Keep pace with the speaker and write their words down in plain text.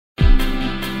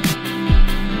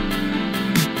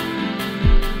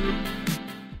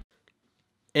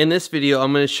In this video,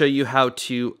 I'm going to show you how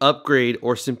to upgrade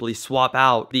or simply swap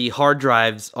out the hard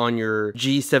drives on your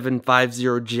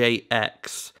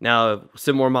G750JH. Now,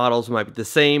 similar models might be the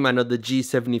same. I know the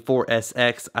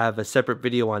G750SX, I have a separate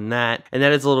video on that, and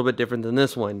that is a little bit different than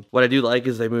this one. What I do like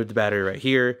is they moved the battery right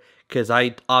here, because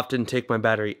I often take my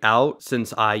battery out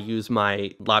since I use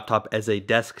my laptop as a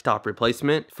desktop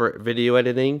replacement for video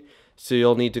editing. So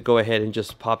you'll need to go ahead and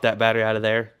just pop that battery out of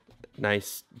there.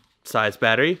 Nice size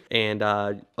battery, and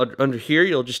under here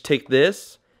you'll just take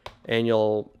this and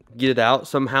you'll get it out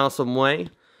somehow, some way.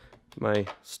 My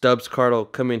stubs card will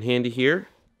come in handy here.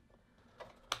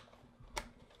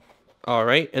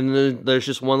 Alright, and then there's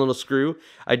just one little screw.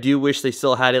 I do wish they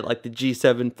still had it like the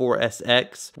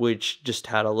G750SX, which just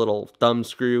had a little thumb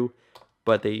screw,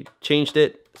 but they changed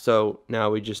it, so now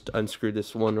we just unscrew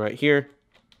this one right here.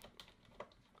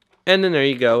 And then there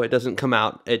you go. It doesn't come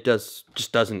out. It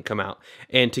just doesn't come out.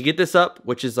 And to get this up,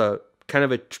 which is a kind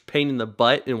of a pain in the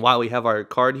butt, and why we have our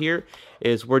card here,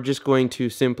 is we're just going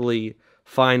to simply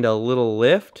find a little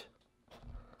lift.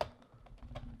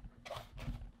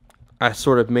 I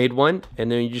sort of made one,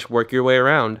 and then you just work your way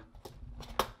around.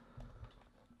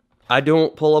 I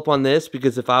don't pull up on this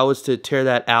because if I was to tear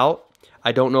that out,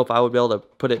 I don't know if I would be able to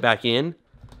put it back in.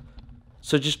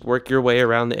 So just work your way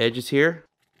around the edges here.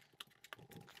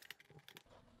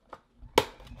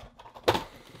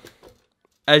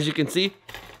 As you can see,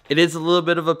 it is a little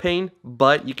bit of a pain,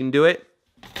 but you can do it.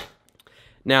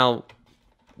 Now,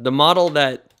 the model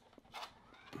that,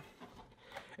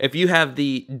 if you have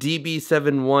the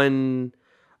DB71,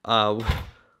 the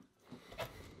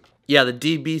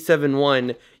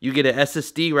DB71, you get an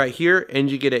SSD right here, and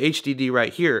you get an HDD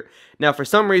right here. Now, for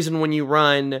some reason, when you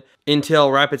run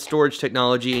Intel Rapid Storage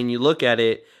technology and you look at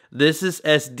it, this is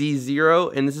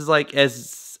SD0, and this is like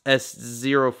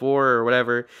S04 or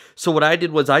whatever. So what I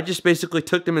did was I just basically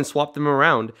took them and swapped them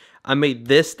around. I made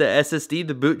this the SSD,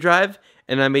 the boot drive,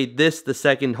 and I made this the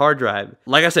second hard drive.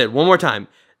 Like I said, one more time.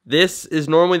 This is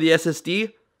normally the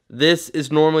SSD. This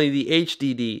is normally the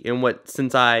HDD. And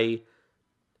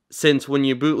since when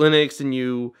you boot Linux and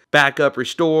you back up,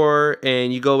 restore,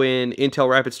 and you go in Intel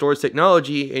Rapid Storage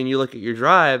technology and you look at your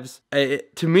drives,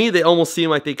 to me they almost seem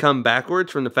like they come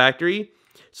backwards from the factory.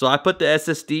 So I put the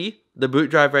SSD, the boot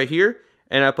drive right here,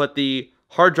 and I put the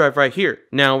hard drive right here.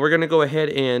 Now we're going to go ahead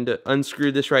and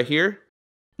unscrew this right here.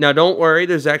 Now don't worry,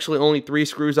 there's actually only 3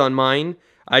 screws on mine.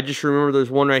 I just remember there's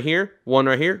one right here, one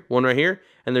right here, one right here,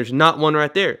 and there's not one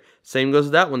right there. Same goes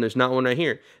with that one, there's not one right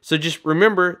here. So just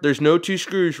remember, there's no 2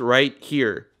 screws right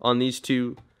here on these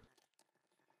 2.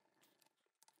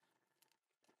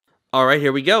 Alright,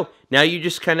 here we go. Now you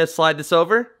just kind of slide this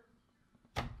over,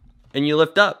 and you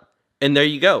lift up. And there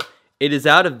you go. It is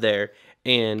out of there.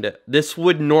 And this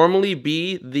would normally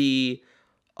be the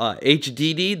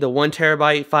HDD, the 1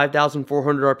 terabyte,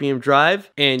 5,400 RPM drive.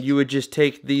 And you would just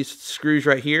take these screws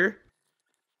right here.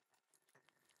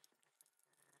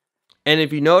 And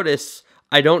if you notice,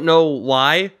 I don't know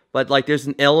why, but like there's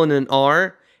an L and an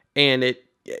R. And it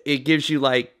gives you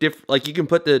like, like you can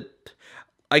put the,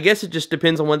 I guess it just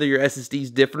depends on whether your SSD is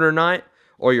different or not,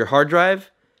 or your hard drive.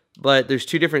 But there's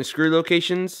 2 different screw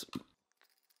locations.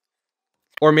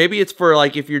 Or maybe it's for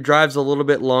like if your drive's a little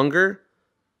bit longer.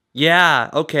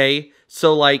 Yeah, okay.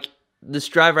 So like this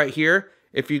drive right here,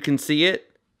 if you can see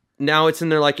it, now it's in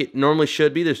there like it normally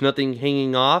should be. There's nothing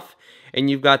hanging off. And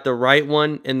you've got the right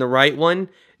one and the right one.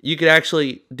 You could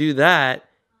actually do that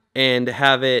and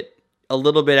have it a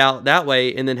little bit out that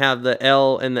way and then have the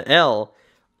L and the L.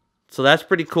 So that's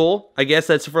pretty cool. I guess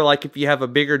that's for like if you have a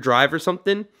bigger drive or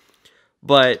something.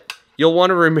 But you'll want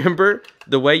to remember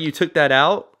the way you took that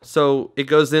out. So it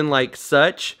goes in like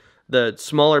such. The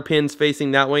smaller pins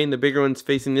facing that way and the bigger ones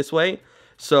facing this way.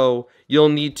 So you'll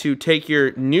need to take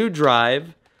your new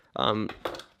drive and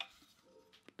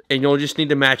you'll just need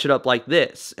to match it up like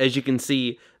this. As you can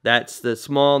see, that's the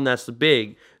small and that's the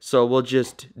big. So we'll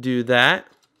just do that.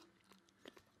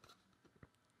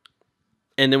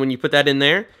 And then when you put that in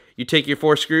there, you take your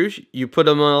 4 screws, you put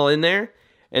them all in there,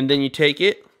 and then you take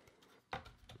it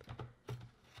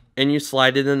and you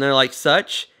slide it in there like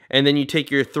such, and then you take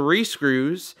your 3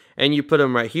 screws and you put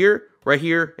them right here, right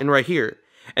here, and right here.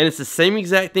 And it's the same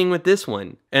exact thing with this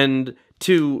one. And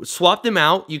to swap them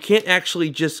out, you can't actually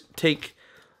just take,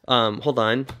 hold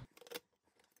on.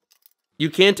 You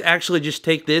can't actually just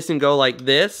take this and go like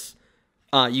this.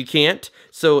 You can't.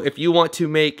 So if you want to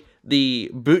make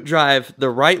the boot drive the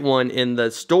right one and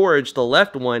the storage the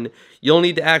left one, you'll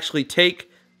need to actually take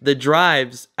the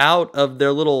drives out of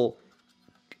their little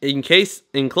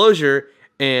enclosure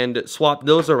and swap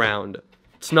those around.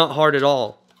 It's not hard at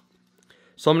all.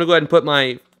 So I'm going to go ahead and put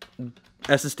my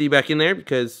SSD back in there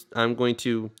because I'm going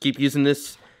to keep using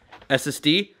this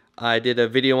SSD. I did a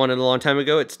video on it a long time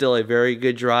ago. It's still a very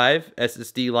good drive.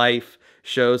 SSD life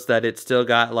shows that it's still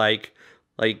got like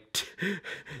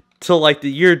till like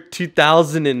the year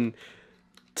 2000, and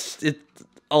it's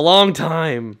a long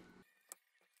time.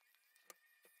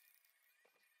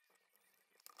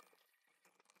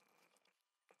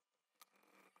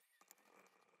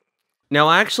 Now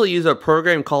I actually use a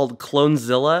program called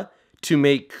Clonezilla to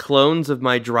make clones of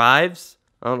my drives.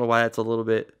 I don't know why that's a little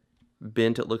bit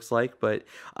bent, it looks like, but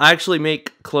I actually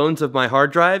make clones of my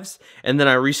hard drives and then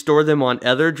I restore them on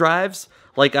other drives.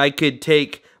 Like I could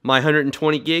take my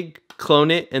 120 gig, clone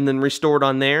it, and then restore it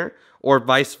on there, or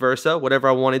vice versa, whatever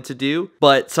I wanted to do.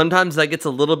 But sometimes that gets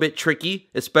a little bit tricky,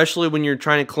 especially when you're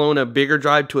trying to clone a bigger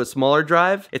drive to a smaller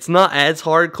drive. It's not as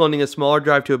hard cloning a smaller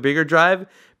drive to a bigger drive,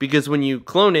 because when you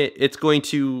clone it, it's going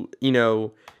to, you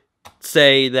know,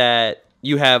 say that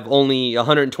you have only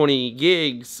 120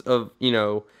 gigs of, you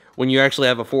know, when you actually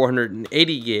have a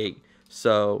 480 gig.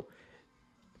 So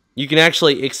you can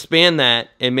actually expand that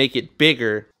and make it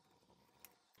bigger.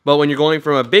 But when you're going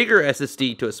from a bigger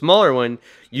SSD to a smaller one,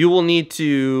 you will need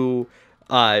to,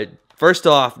 first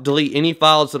off, delete any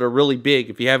files that are really big.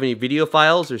 If you have any video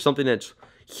files or something that's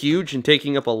huge and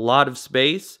taking up a lot of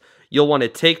space, you'll want to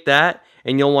take that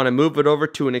and you'll want to move it over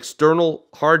to an external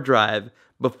hard drive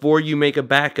before you make a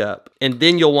backup. And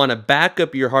then you'll want to back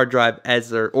up your hard drive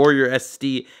or your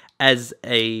SSD as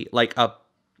a,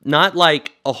 not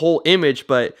like a whole image,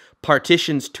 but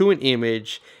partitions to an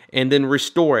image, and then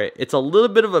restore it. It's a little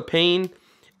bit of a pain,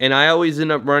 and I always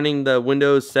end up running the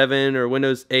Windows 7 or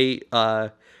Windows 8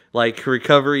 like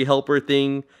recovery helper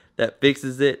thing that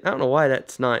fixes it. I don't know why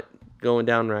that's not going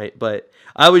down right, but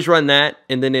I always run that,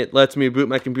 and then it lets me boot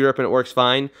my computer up and it works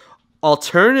fine.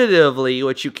 Alternatively,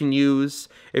 what you can use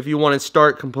if you want to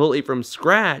start completely from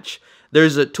scratch,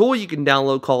 there's a tool you can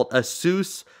download called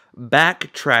Asus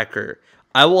Backtracker.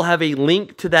 I will have a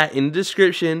link to that in the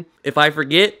description. If I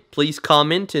forget, please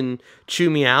comment and chew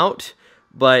me out.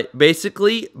 But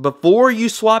basically, before you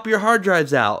swap your hard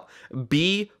drives out,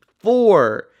 you'll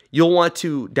want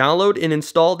to download and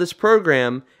install this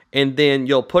program, and then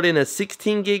you'll put in a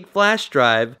 16 gig flash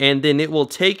drive, and then it will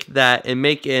take that and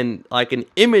make an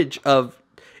image of,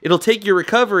 it'll take your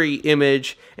recovery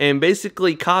image and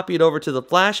basically copy it over to the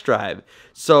flash drive.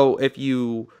 So if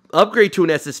you upgrade to an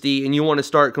SSD and you want to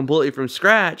start completely from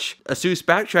scratch, Asus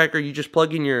Backtracker, you just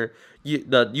plug in the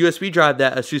USB drive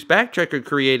that Asus Backtracker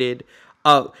created.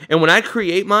 And when I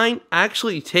create mine, I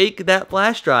actually take that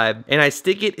flash drive and I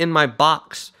stick it in my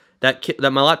box that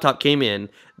my laptop came in.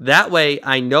 That way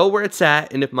I know where it's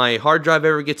at, and if my hard drive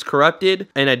ever gets corrupted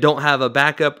and I don't have a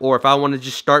backup, or if I want to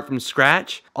just start from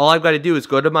scratch, all I've got to do is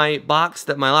go to my box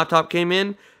that my laptop came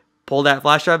in, pull that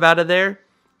flash drive out of there,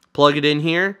 plug it in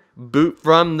here, boot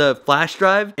from the flash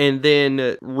drive, and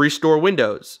then restore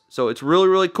Windows. So it's really,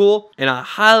 really cool, and I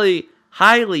highly,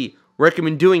 highly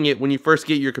recommend doing it when you first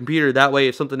get your computer. That way,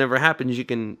 if something ever happens, you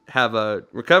can have a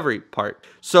recovery part.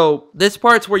 So this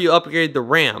part's where you upgrade the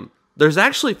RAM. There's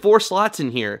actually 4 slots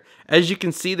in here. As you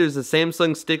can see, there's a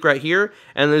Samsung stick right here,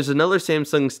 and there's another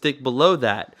Samsung stick below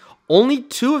that. Only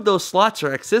 2 of those slots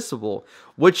are accessible.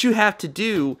 What you have to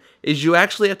do is you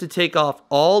actually have to take off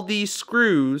all these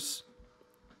screws,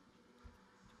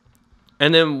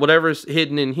 and then whatever's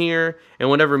hidden in here, and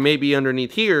whatever may be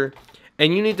underneath here,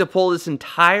 and you need to pull this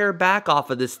entire back off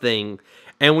of this thing.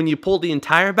 And when you pull the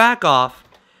entire back off,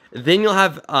 then you'll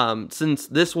have, since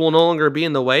this will no longer be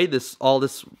in the way, all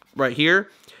this right here,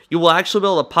 you will actually be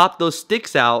able to pop those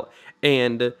sticks out,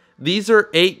 and these are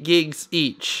 8 gigs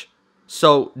each.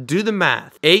 So do the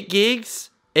math. 8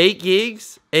 gigs, 8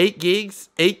 gigs, 8 gigs,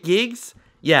 8 gigs.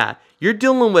 Yeah, you're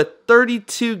dealing with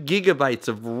 32 gigabytes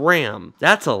of RAM.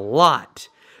 That's a lot.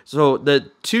 So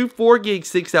the 2 4 gig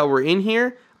sticks that were in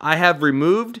here, I have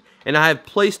removed, and I have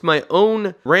placed my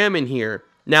own RAM in here.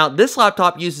 Now, this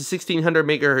laptop uses 1600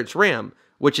 megahertz RAM,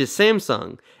 which is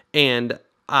Samsung, and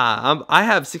I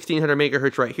have 1600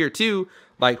 megahertz right here too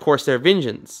by Corsair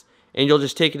Vengeance, and you'll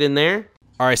just take it in there.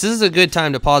 Alright, so this is a good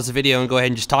time to pause the video and go ahead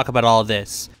and just talk about all of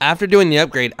this. After doing the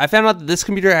upgrade, I found out that this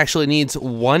computer actually needs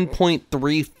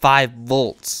 1.35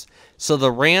 volts. So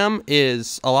the RAM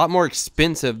is a lot more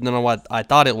expensive than what I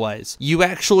thought it was. You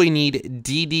actually need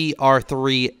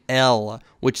DDR3L,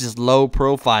 which is low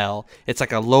profile. It's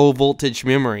like a low voltage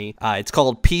memory. It's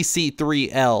called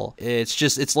PC3L.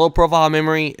 It's low profile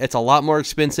memory. It's a lot more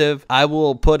expensive. I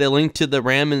will put a link to the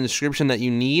RAM in the description that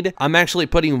you need. I'm actually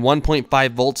putting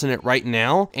 1.5 volts in it right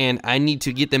now, and I need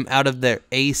to get them out of there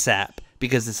ASAP,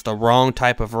 because it's the wrong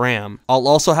type of RAM. I'll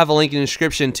also have a link in the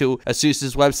description to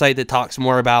Asus's website that talks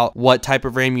more about what type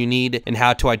of RAM you need and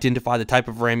how to identify the type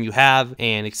of RAM you have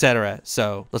and etc.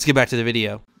 So let's get back to the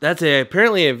video. That's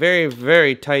apparently a very,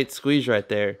 very tight squeeze right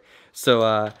there.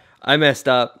 So I messed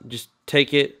up. Just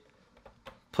take it,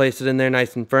 place it in there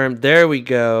nice and firm. There we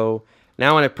go.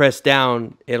 Now when I press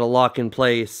down, it'll lock in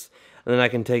place. And then I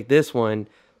can take this one,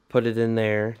 put it in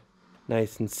there,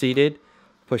 nice and seated.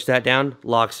 Push that down,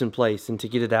 locks in place. And to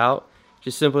get it out,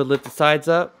 just simply lift the sides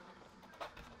up,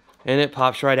 and it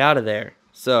pops right out of there.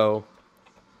 So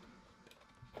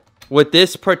with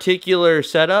this particular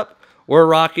setup, we're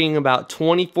rocking about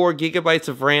 24 gigabytes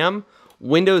of RAM.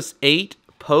 Windows 8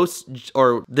 posts,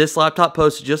 or this laptop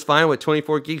posts just fine with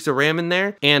 24 gigs of RAM in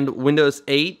there, and Windows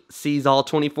 8 sees all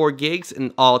 24 gigs,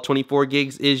 and all 24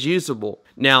 gigs is usable.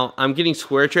 Now, I'm getting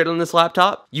SquareTrade on this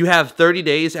laptop. You have 30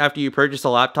 days after you purchase a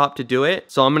laptop to do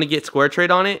it, so I'm going to get SquareTrade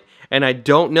on it, and I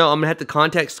don't know, I'm going to have to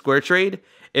contact SquareTrade.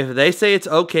 If they say it's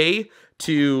okay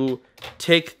to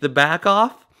take the back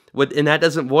off, and that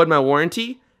doesn't void my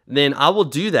warranty, then I will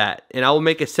do that, and I will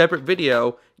make a separate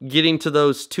video getting to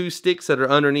those two sticks that are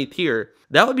underneath here.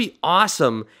 That would be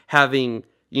awesome, having,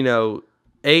 you know,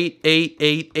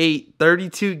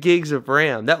 32 gigs of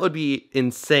RAM. That would be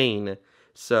insane.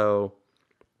 So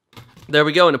there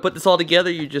we go. And to put this all together,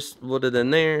 you just put it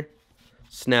in there,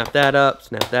 snap that up,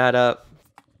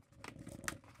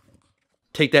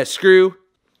 take that screw,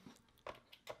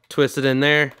 twist it in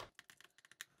there,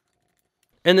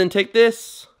 and then take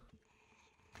this,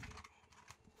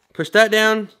 push that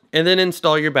down, and then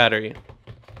install your battery.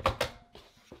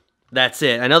 That's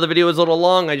it. I know the video was a little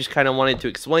long. I just kind of wanted to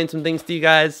explain some things to you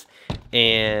guys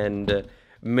and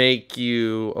make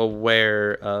you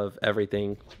aware of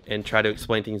everything and try to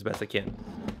explain things best I can.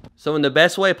 So in the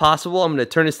best way possible, I'm going to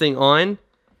turn this thing on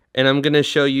and I'm going to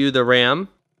show you the RAM.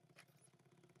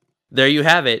 There you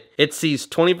have it. It sees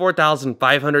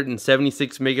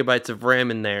 24,576 megabytes of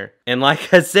RAM in there. And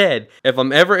like I said, if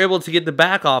I'm ever able to get the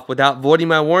back off without voiding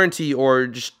my warranty or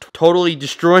just totally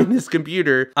destroying this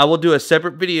computer, I will do a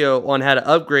separate video on how to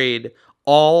upgrade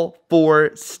all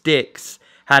 4 sticks,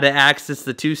 how to access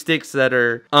the 2 sticks that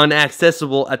are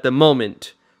unaccessible at the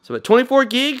moment. So at 24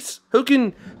 gigs, who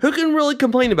can really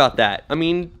complain about that? I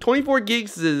mean, 24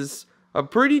 gigs is a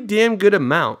pretty damn good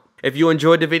amount. If you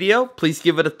enjoyed the video, please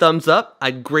give it a thumbs up.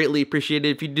 I'd greatly appreciate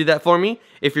it if you do that for me.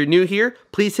 If you're new here,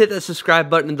 please hit that subscribe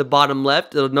button in the bottom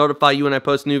left. It'll notify you when I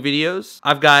post new videos.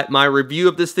 I've got my review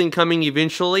of this thing coming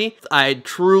eventually. I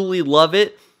truly love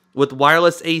it. With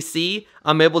wireless AC,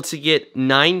 I'm able to get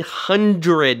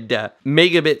 900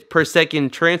 megabit per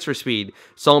second transfer speed.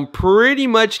 So I'm pretty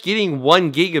much getting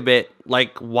 1 gigabit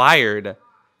like wired.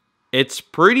 It's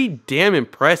pretty damn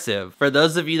impressive. For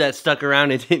those of you that stuck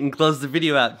around and didn't close the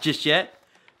video out just yet,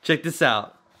 check this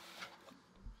out.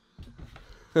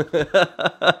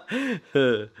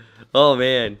 Oh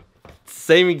man,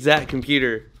 same exact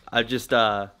computer. I just,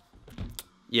 yeah,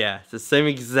 it's the same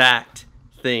exact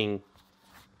thing.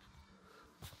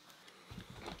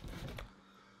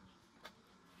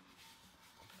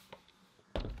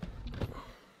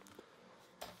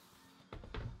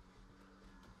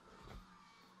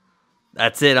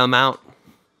 That's it, I'm out.